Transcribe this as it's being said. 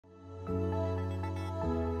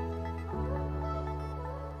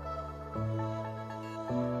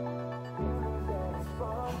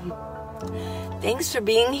Thanks for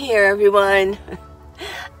being here, everyone.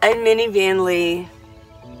 I'm Minivan Lee.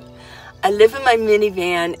 I live in my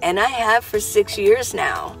minivan, and I have for 6 years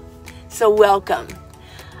now. So welcome.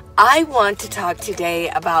 I want to talk today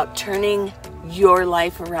about turning your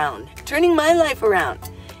life around, turning my life around.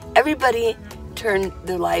 Everybody turn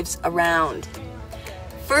their lives around.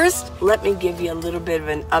 First, let me give you a little bit of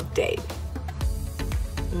an update.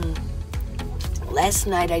 Last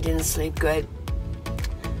night I didn't sleep good.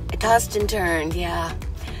 I tossed and turned, yeah.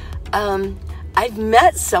 I've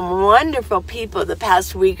met some wonderful people the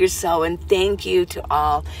past week or so, and thank you to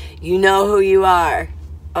all. You know who you are.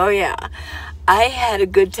 Oh, yeah. I had a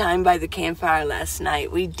good time by the campfire last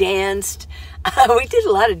night. We danced. We did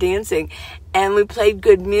a lot of dancing, and we played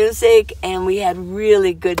good music, and we had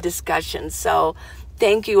really good discussions. So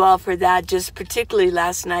thank you all for that. Just particularly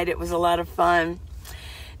last night, it was a lot of fun.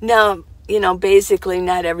 Now, you know, basically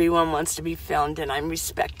not everyone wants to be filmed, and I'm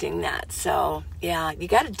respecting that. So, yeah, you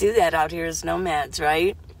got to do that out here as nomads,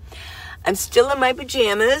 right? I'm still in my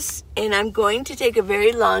pajamas, and I'm going to take a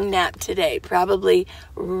very long nap today, probably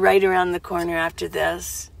right around the corner after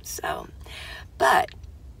this. So, but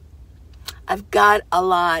I've got a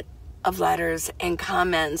lot of letters and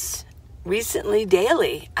comments recently,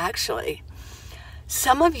 daily, actually.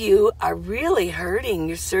 Some of you are really hurting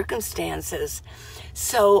your circumstances.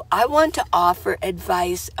 So I want to offer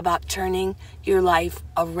advice about turning your life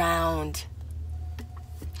around.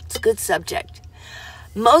 It's a good subject.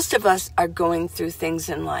 Most of us are going through things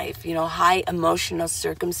in life, you know, high emotional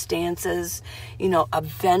circumstances, you know,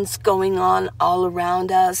 events going on all around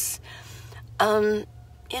us. You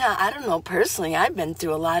know, I don't know, personally, I've been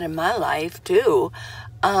through a lot in my life too.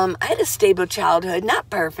 I had a stable childhood, not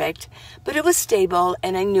perfect, but it was stable,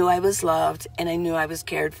 and I knew I was loved, and I knew I was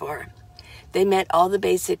cared for. They met all the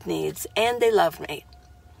basic needs, and they loved me.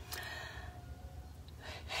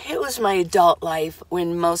 It was my adult life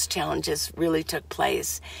when most challenges really took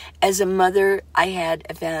place. As a mother, I had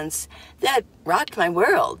events that rocked my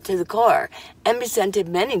world to the core and presented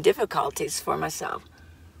many difficulties for myself.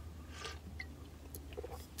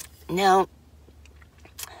 Now,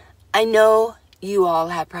 I know you all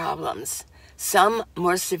have problems, some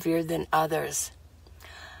more severe than others.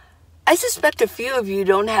 I suspect a few of you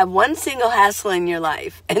don't have one single hassle in your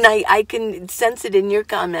life, and I can sense it in your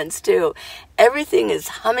comments too. Everything is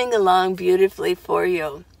humming along beautifully for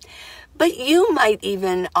you. But you might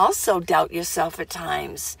even also doubt yourself at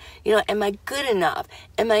times. You know, am I good enough?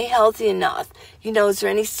 Am I healthy enough? You know, is there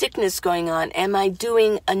any sickness going on? Am I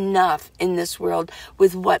doing enough in this world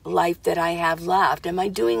with what life that I have left? Am I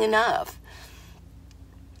doing enough?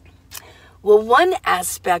 Well, one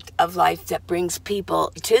aspect of life that brings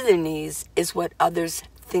people to their knees is what others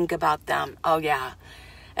think about them. Oh, yeah.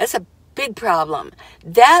 That's a big problem.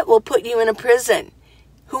 That will put you in a prison.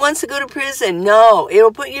 Who wants to go to prison? No, it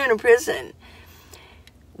will put you in a prison.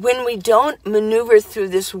 When we don't maneuver through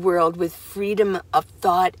this world with freedom of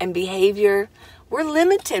thought and behavior, we're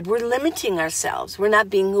limited. We're limiting ourselves. We're not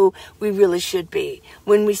being who we really should be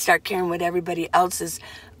when we start caring what everybody else is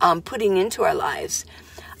putting into our lives.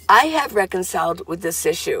 I have reconciled with this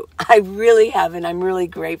issue. I really have, and I'm really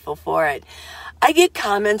grateful for it. I get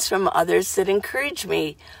comments from others that encourage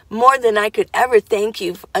me more than I could ever thank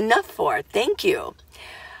you enough for. Thank you.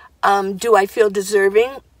 Do I feel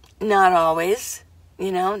deserving? Not always.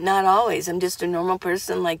 You know, not always. I'm just a normal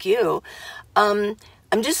person like you. I'm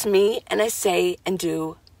just me, and I say and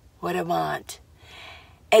do what I want.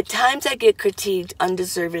 At times I get critiqued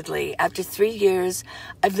undeservedly. After 3 years,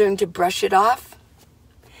 I've learned to brush it off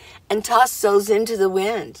and toss those into the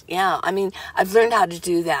wind. Yeah, I mean, I've learned how to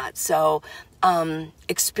do that. So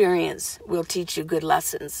experience will teach you good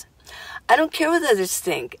lessons. I don't care what others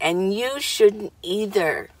think, and you shouldn't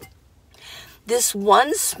either. This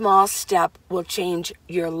one small step will change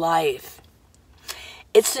your life.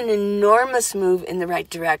 It's an enormous move in the right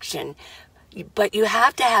direction, but you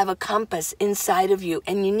have to have a compass inside of you,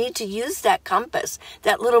 and you need to use that compass,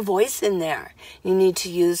 that little voice in there. You need to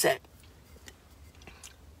use it.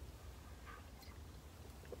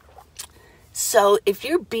 So if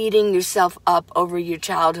you're beating yourself up over your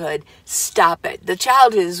childhood, stop it. The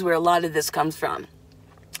childhood is where a lot of this comes from.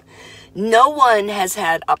 No one has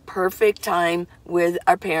had a perfect time with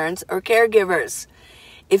our parents or caregivers.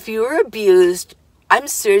 If you were abused, I'm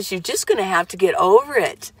serious, you're just going to have to get over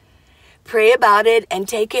it. Pray about it and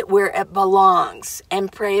take it where it belongs.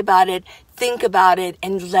 And pray about it, think about it,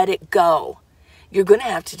 and let it go. You're going to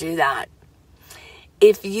have to do that.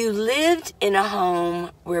 If you lived in a home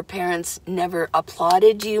where parents never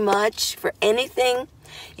applauded you much for anything,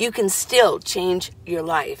 you can still change your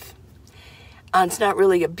life. it's not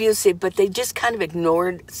really abusive, but they just kind of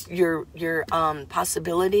ignored your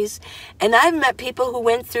possibilities. And I've met people who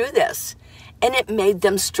went through this, and it made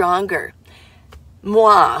them stronger.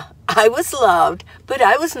 Moi, I was loved, but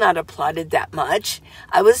I was not applauded that much.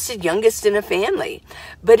 I was the youngest in a family.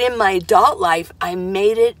 But in my adult life, I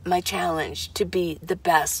made it my challenge to be the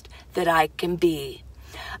best that I can be.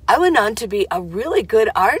 I went on to be a really good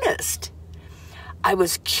artist. I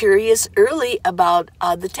was curious early about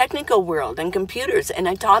the technical world and computers, and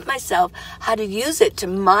I taught myself how to use it to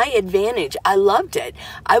my advantage. I loved it.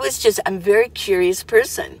 I'm a very curious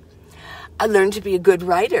person. I learned to be a good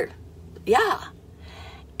writer. Yeah.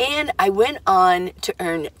 And I went on to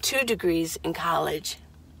earn 2 degrees in college.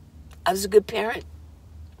 I was a good parent.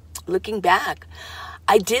 Looking back,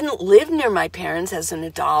 I didn't live near my parents as an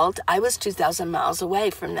adult. I was 2,000 miles away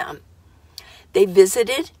from them. They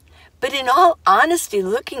visited, but in all honesty,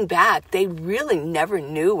 looking back, they really never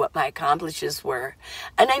knew what my accomplishments were.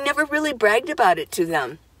 And I never really bragged about it to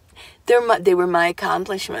them. They were my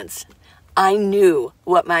accomplishments. I knew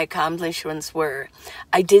what my accomplishments were.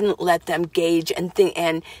 I didn't let them gauge and think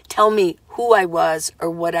and tell me who I was or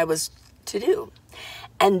what I was to do.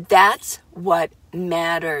 And that's what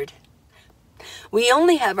mattered. We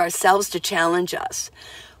only have ourselves to challenge us.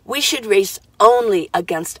 We should race only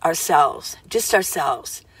against ourselves, just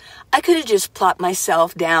ourselves. I could have just plopped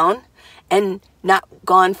myself down and not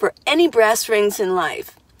gone for any brass rings in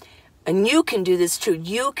life. And you can do this too.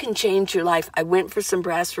 You can change your life. I went for some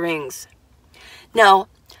brass rings. Now,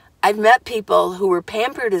 I've met people who were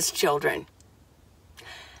pampered as children.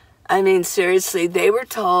 I mean, seriously, they were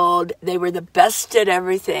told they were the best at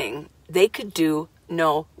everything. They could do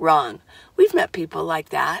no wrong. We've met people like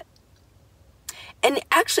that. And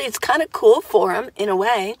actually, it's kind of cool for them in a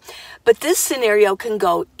way. But this scenario can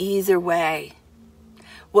go either way.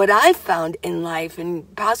 What I've found in life,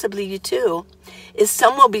 and possibly you too, is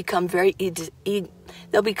some will become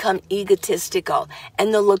they'll become egotistical,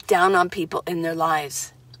 and they'll look down on people in their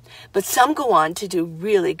lives. But some go on to do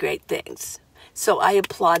really great things. So I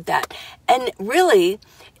applaud that. And really,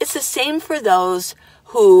 it's the same for those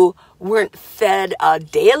who weren't fed a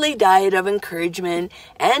daily diet of encouragement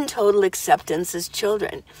and total acceptance as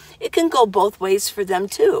children. It can go both ways for them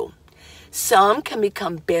too. Some can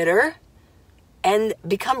become bitter and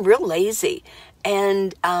become real lazy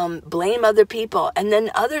and blame other people, and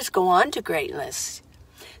then others go on to greatness.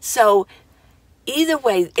 So either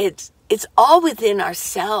way, it's all within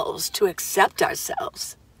ourselves to accept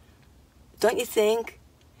ourselves. Don't you think?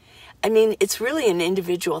 I mean, it's really an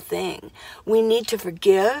individual thing. We need to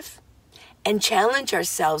forgive and challenge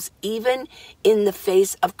ourselves even in the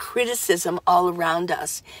face of criticism all around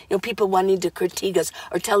us. You know, people wanting to critique us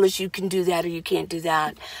or tell us you can do that or you can't do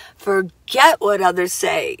that. Forget what others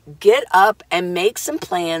say. Get up and make some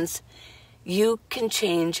plans. You can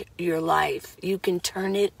change your life. You can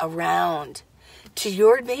turn it around to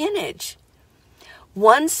your advantage.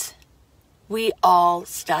 Once we all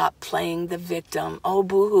stop playing the victim, oh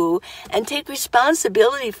boo-hoo, and take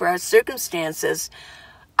responsibility for our circumstances,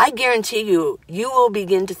 I guarantee you, you will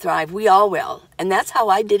begin to thrive. We all will. And that's how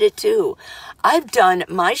I did it too. I've done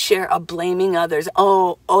my share of blaming others.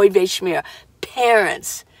 Oh, oy vey schmear.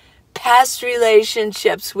 Parents, past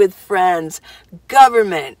relationships with friends,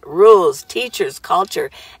 government, rules, teachers, culture,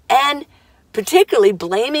 and particularly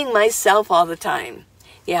blaming myself all the time.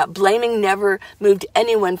 Yeah, blaming never moved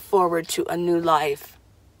anyone forward to a new life.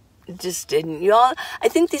 It just didn't. I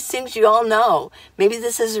think these things you all know. Maybe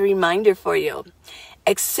this is a reminder for you.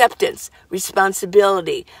 Acceptance,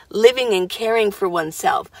 responsibility, living and caring for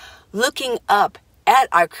oneself, looking up at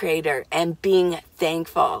our Creator and being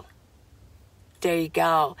thankful. There you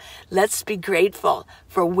go. Let's be grateful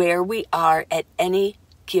for where we are at any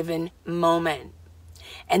given moment.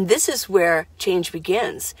 And this is where change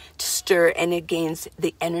begins to stir, and it gains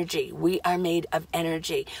the energy. We are made of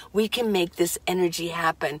energy. We can make this energy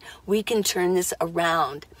happen. We can turn this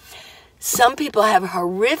around. Some people have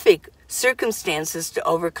horrific circumstances to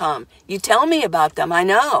overcome. You tell me about them, I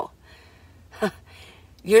know.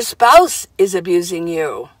 Your spouse is abusing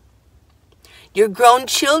you. Your grown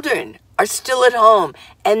children are still at home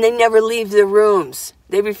and they never leave their rooms.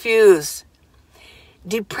 They refuse.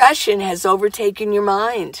 Depression has overtaken your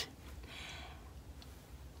mind.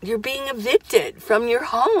 You're being evicted from your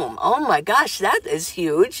home. Oh my gosh, that is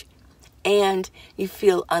huge. And you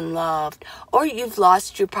feel unloved. Or you've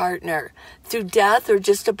lost your partner through death or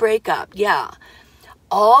just a breakup. Yeah.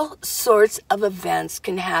 All sorts of events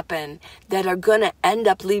can happen that are going to end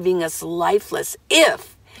up leaving us lifeless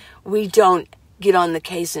if we don't get on the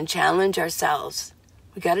case and challenge ourselves.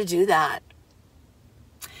 We got to do that.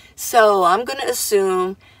 So I'm going to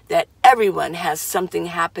assume that everyone has something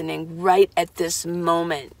happening right at this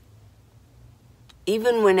moment.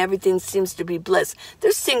 Even when everything seems to be bliss,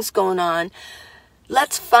 there's things going on.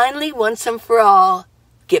 Let's finally, once and for all,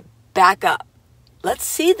 get back up. Let's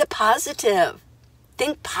see the positive.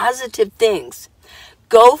 Think positive things.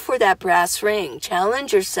 Go for that brass ring.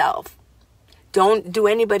 Challenge yourself. Don't do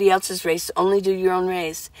anybody else's race. Only do your own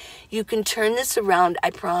race. You can turn this around, I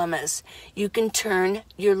promise. You can turn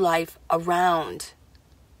your life around.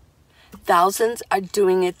 Thousands are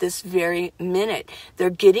doing it this very minute. They're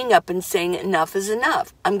getting up and saying, enough is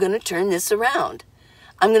enough. I'm going to turn this around.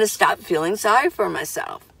 I'm going to stop feeling sorry for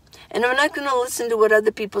myself. And I'm not going to listen to what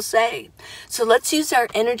other people say. So let's use our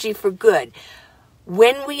energy for good.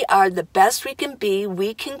 When we are the best we can be,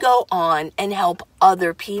 we can go on and help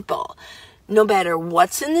other people. No matter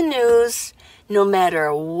what's in the news, no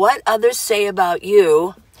matter what others say about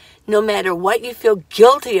you, no matter what you feel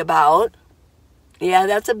guilty about. Yeah,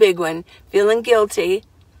 that's a big one. Feeling guilty.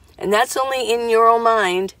 And that's only in your own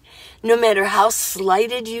mind. No matter how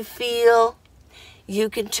slighted you feel, you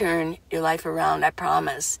can turn your life around, I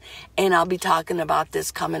promise. And I'll be talking about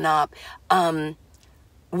this coming up.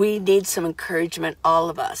 We need some encouragement, all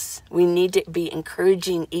of us. We need to be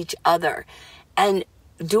encouraging each other and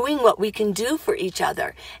doing what we can do for each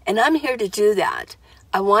other. And I'm here to do that.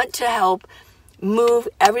 I want to help move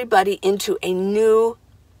everybody into a new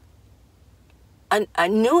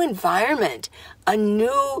environment, a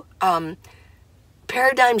new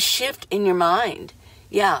paradigm shift in your mind.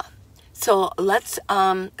 Yeah. So let's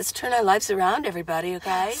turn our lives around, everybody,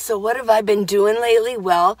 okay? So what have I been doing lately?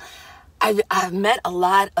 Well, I've met a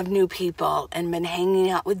lot of new people and been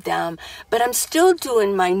hanging out with them, but I'm still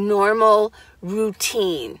doing my normal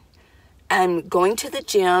routine. I'm going to the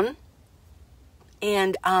gym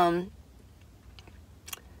and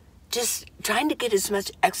just trying to get as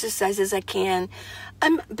much exercise as I can.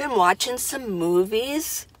 I've been watching some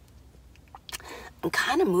movies. I'm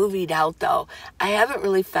kind of movied out, though. I haven't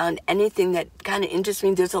really found anything that kind of interests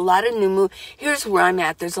me. There's a lot of new movies. Here's where I'm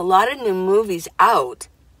at. There's a lot of new movies out.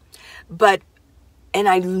 But, and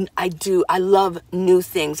I love new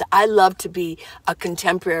things. I love to be a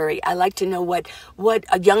contemporary. I like to know what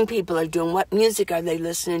young people are doing. What music are they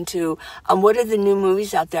listening to? What are the new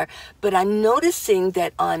movies out there? But I'm noticing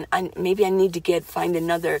that maybe I need to find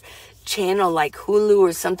another channel like Hulu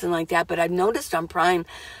or something like that. But I've noticed on Prime,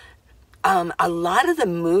 a lot of the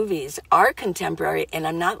movies are contemporary, and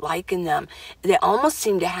I'm not liking them. They almost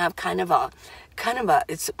seem to have kind of a,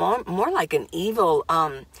 it's more like an evil,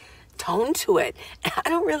 tone to it. I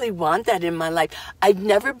don't really want that in my life. I've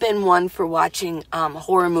never been one for watching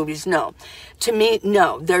horror movies. No. To me,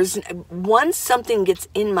 no. Once something gets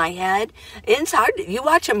in my head, it's hard. You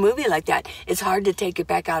watch a movie like that, it's hard to take it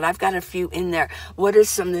back out. I've got a few in there. What are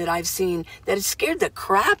some that I've seen that has scared the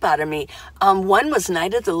crap out of me? One was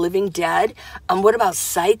Night of the Living Dead. What about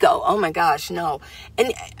Psycho? Oh my gosh, no.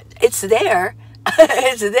 And it's there.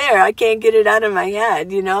 It's there. I can't get it out of my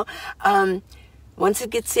head, you know. Once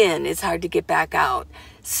it gets in, it's hard to get back out.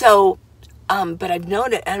 So, but I've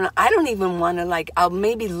noticed, and I don't even want to I'll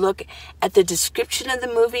maybe look at the description of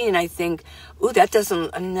the movie and I think, ooh, that's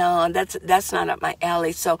not up my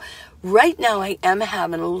alley. So right now I am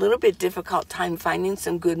having a little bit difficult time finding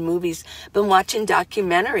some good movies. Been watching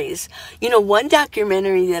documentaries. You know, one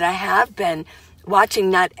documentary that I have been watching,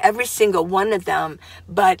 not every single one of them,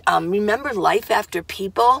 but remember Life After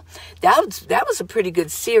People? That was a pretty good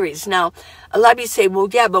series. Now, a lot of you say, well,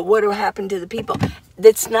 yeah, but what will happen to the people?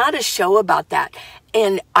 It's not a show about that.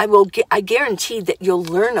 And I guarantee that you'll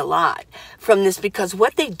learn a lot from this, because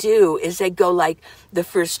what they do is they go like the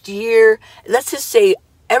first year, let's just say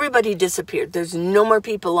everybody disappeared. There's no more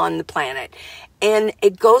people on the planet. And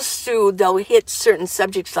it goes through, they'll hit certain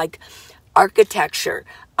subjects like architecture,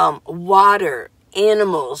 water,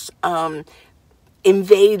 animals,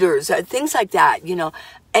 invaders, things like that, you know.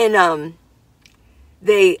 And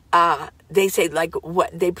they say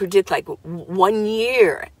what they predict 1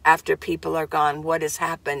 year after people are gone, what has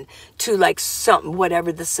happened to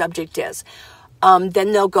whatever the subject is.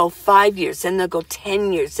 Then they'll go 5 years, then they'll go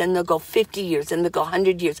 10 years, then they'll go 50 years, then they'll go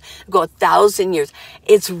 100 years, go 1,000 years.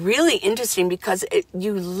 It's really interesting because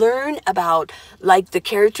you learn about the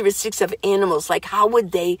characteristics of animals, who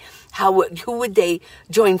would they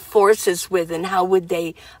join forces with, and how would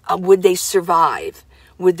they survive?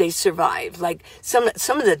 Would they survive? Like some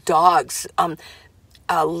of the dogs,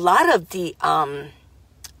 a lot of the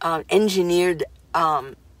engineered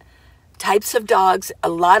types of dogs, a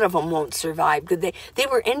lot of them won't survive because they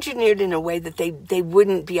were engineered in a way that they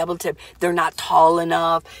wouldn't be able to. They're not tall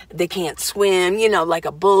enough. They can't swim, you know, like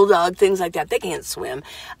a bulldog, things like that. They can't swim.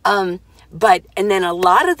 and then a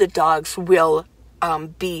lot of the dogs will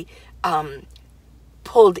be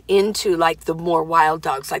pulled into like the more wild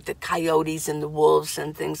dogs, like the coyotes and the wolves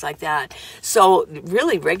and things like that. So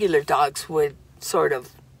really regular dogs would sort of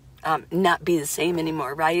not be the same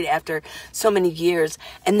anymore, right? After so many years.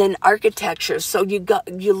 And then architecture. So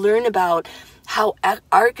you learn about how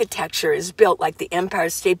architecture is built, like the Empire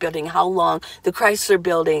State Building, how long, the Chrysler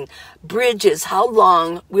Building, bridges, how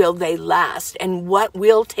long will they last, and what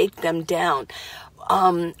will take them down.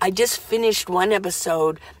 I just finished one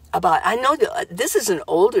episode about, I know this is an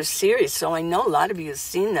older series, so I know a lot of you have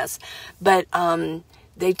seen this, but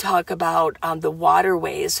they talk about the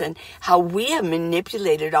waterways and how we have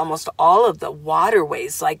manipulated almost all of the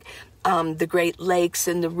waterways, like the Great Lakes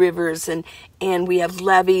and the rivers, and we have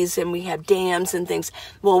levees and we have dams and things.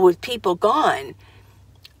 Well, with people gone,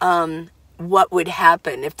 what would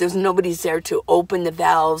happen if there's nobody's there to open the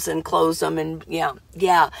valves and close them? And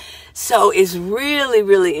yeah. So it's really,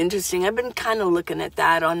 really interesting. I've been kind of looking at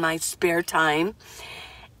that on my spare time.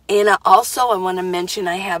 And also, I want to mention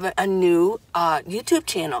I have a new YouTube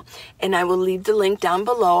channel, and I will leave the link down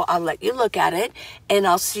below. I'll let you look at it, and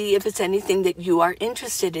I'll see if it's anything that you are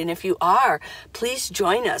interested in. If you are, please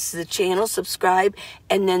join us, the channel, subscribe,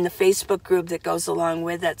 and then the Facebook group that goes along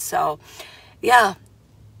with it. So, yeah.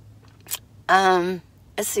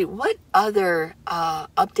 Let's see, what other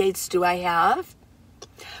updates do I have?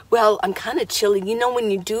 Well, I'm kind of chilly. You know,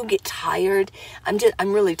 when you do get tired,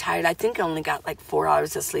 I'm really tired. I think I only got like 4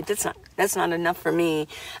 hours of sleep. That's not enough for me.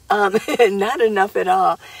 Not enough at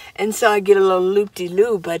all. And so I get a little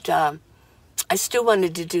loop-de-loop, but I still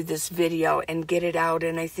wanted to do this video and get it out.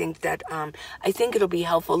 And I think that, I think it'll be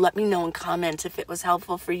helpful. Let me know in comments if it was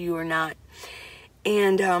helpful for you or not.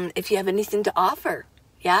 And if you have anything to offer.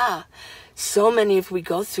 Yeah. So many, if we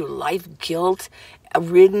go through life guilt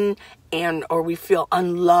ridden, or we feel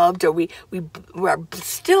unloved, or we're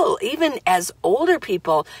still, even as older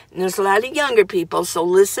people, and there's a lot of younger people, so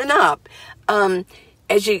listen up,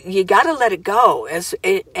 as you got to let it go,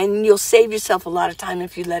 and you'll save yourself a lot of time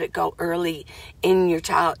if you let it go early in your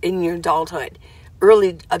adulthood,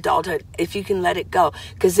 early adulthood, if you can let it go,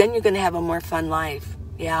 because then you're going to have a more fun life.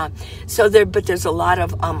 Yeah. So there's a lot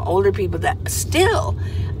of older people that still,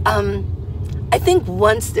 I think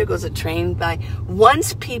once there goes a train by,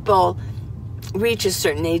 once people reach a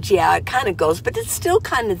certain age, yeah, it kind of goes, but it's still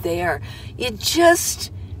kind of there. It is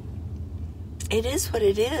what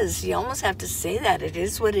it is. You almost have to say that. It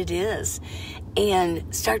is what it is.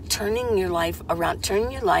 And start turning your life around.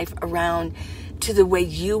 Turn your life around to the way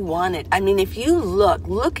you want it. I mean, if you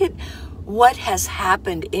look at what has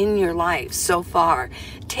happened in your life so far.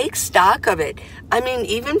 Take stock of it. I mean,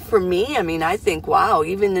 even for me, I think, wow,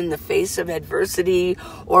 even in the face of adversity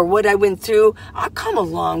or what I went through, I've come a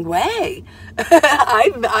long way.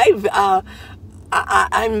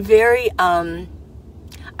 I'm very,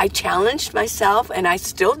 I challenged myself, and I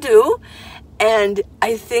still do. And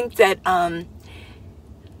I think that I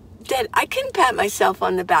can pat myself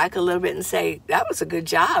on the back a little bit and say, that was a good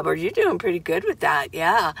job, or you're doing pretty good with that.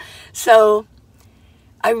 Yeah. So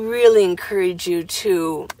I really encourage you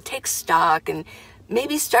to take stock and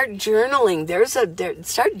maybe start journaling.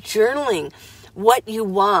 Start journaling what you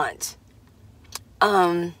want.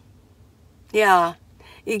 Yeah.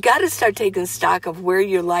 You got to start taking stock of where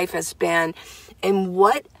your life has been and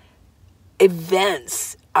what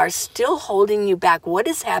events are still holding you back. What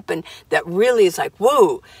has happened that really is like,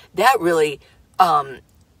 whoa, that really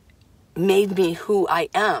made me who I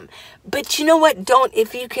am. But you know what?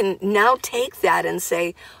 If you can now take that and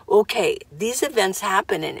say, okay, these events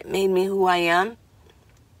happened and it made me who I am.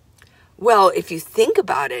 Well, if you think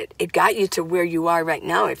about it, it got you to where you are right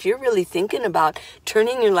now. If you're really thinking about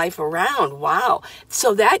turning your life around, wow.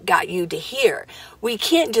 So that got you to here. We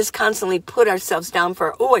can't just constantly put ourselves down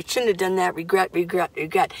for, oh, I shouldn't have done that, regret.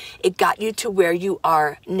 It got you to where you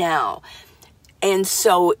are now. And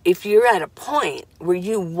so if you're at a point where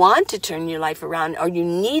you want to turn your life around, or you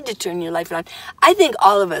need to turn your life around, I think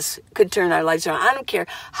all of us could turn our lives around. I don't care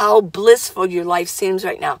how blissful your life seems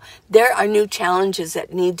right now. There are new challenges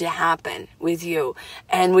that need to happen with you,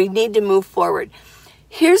 and we need to move forward.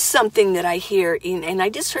 Here's something that I hear, and I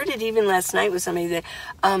just heard it even last night with somebody that,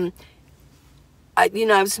 I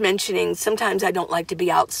was mentioning sometimes I don't like to be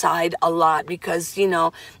outside a lot because,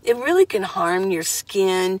 it really can harm your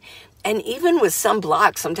skin. And even with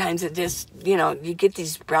sunblock, sometimes it just, you get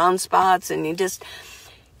these brown spots, and you just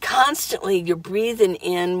constantly, you're breathing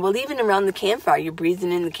in. Well, even around the campfire, you're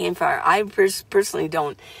breathing in the campfire. I personally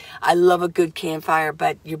don't. I love a good campfire,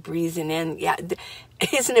 but you're breathing in. Yeah.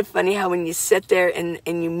 isn't it funny how when you sit there and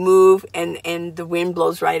you move and the wind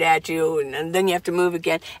blows right at you and then you have to move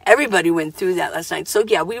again? Everybody went through that last night. So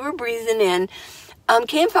yeah, we were breathing in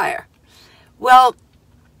campfire. Well,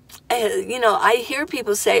 you know, I hear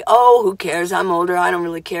people say, oh, who cares? I'm older. I don't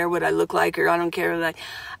really care what I look like, or I don't care what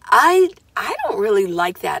I don't really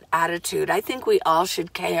like that attitude. I think we all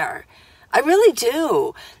should care. I really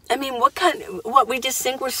do. I mean, what we just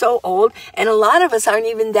think we're so old, and a lot of us aren't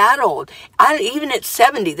even that old. Even at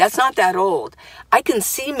 70, that's not that old. I can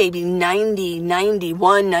see maybe 90,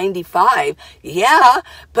 91, 95. Yeah,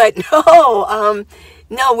 but no,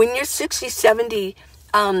 no, when you're 60, 70,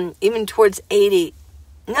 even towards 80,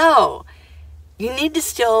 no, you need to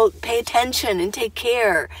still pay attention and take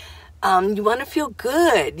care. You want to feel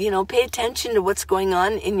good, you know, pay attention to what's going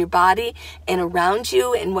on in your body and around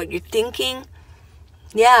you and what you're thinking.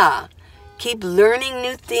 Yeah. Keep learning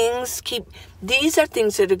new things. These are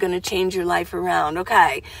things that are going to change your life around.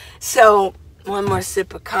 Okay. So one more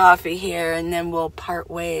sip of coffee here and then we'll part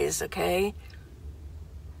ways. Okay.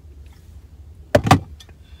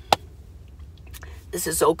 This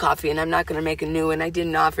is old coffee, and I'm not going to make a new one. I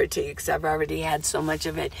didn't offer it to you because I've already had so much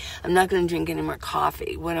of it. I'm not going to drink any more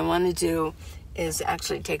coffee. What I want to do is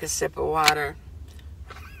actually take a sip of water.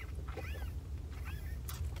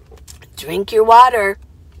 Drink your water.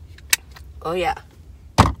 Oh, yeah.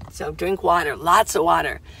 So drink water. Lots of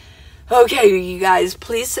water. Okay, you guys,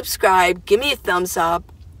 please subscribe. Give me a thumbs up.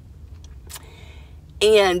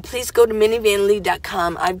 And please go to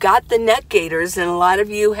minivanlee.com. I've got the neck gaiters, and a lot of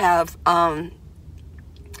you have...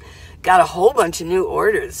 got a whole bunch of new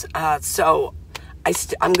orders. So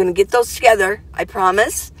I'm going to get those together. I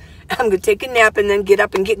promise. I'm going to take a nap and then get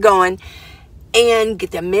up and get going and get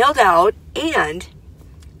them mailed out. And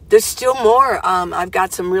there's still more. I've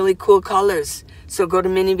got some really cool colors. So go to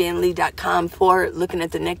minivanlee.com for looking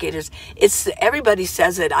at the neck gaiters. Everybody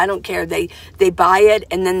says it. I don't care. They buy it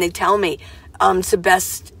and then they tell me it's the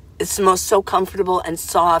best. It's the most so comfortable and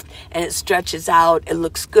soft, and it stretches out. It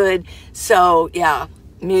looks good. So yeah.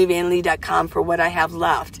 minivanlee.com for what I have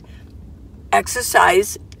left.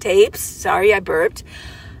 Exercise tapes. Sorry, I burped.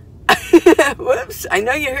 Whoops, I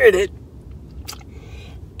know you heard it.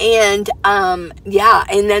 And, yeah,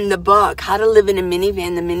 and then the book, How to Live in a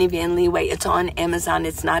Minivan, The Minivan Leeway. It's on Amazon.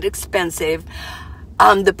 It's not expensive.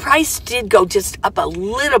 The price did go just up a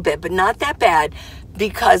little bit, but not that bad,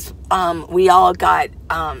 because we all got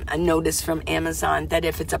a notice from Amazon that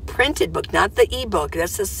if it's a printed book, not the ebook,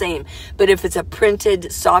 that's the same, but if it's a printed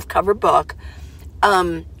softcover book,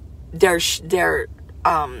 their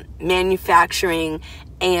manufacturing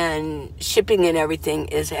and shipping and everything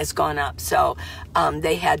has gone up. So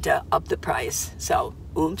they had to up the price. So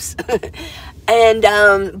oops. And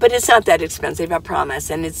but it's not that expensive, I promise.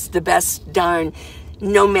 And it's the best darn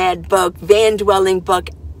nomad book, van dwelling book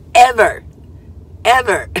ever.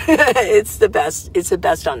 It's the best. It's the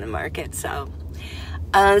best on the market. So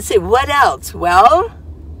let's see, what else? Well,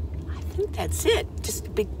 I think that's it. Just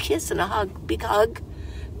a big kiss and a hug. Big hug.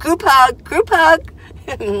 Group hug.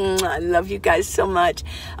 I love you guys so much.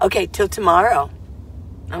 Okay, till tomorrow.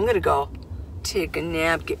 I'm gonna go take a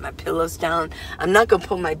nap, get my pillows down. I'm not gonna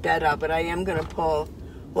pull my bed up, but I am gonna pull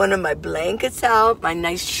one of my blankets out, my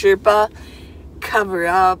nice Sherpa, cover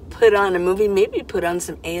up, put on a movie, maybe put on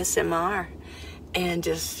some ASMR. And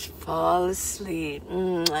just fall asleep.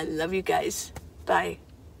 I love you guys. Bye.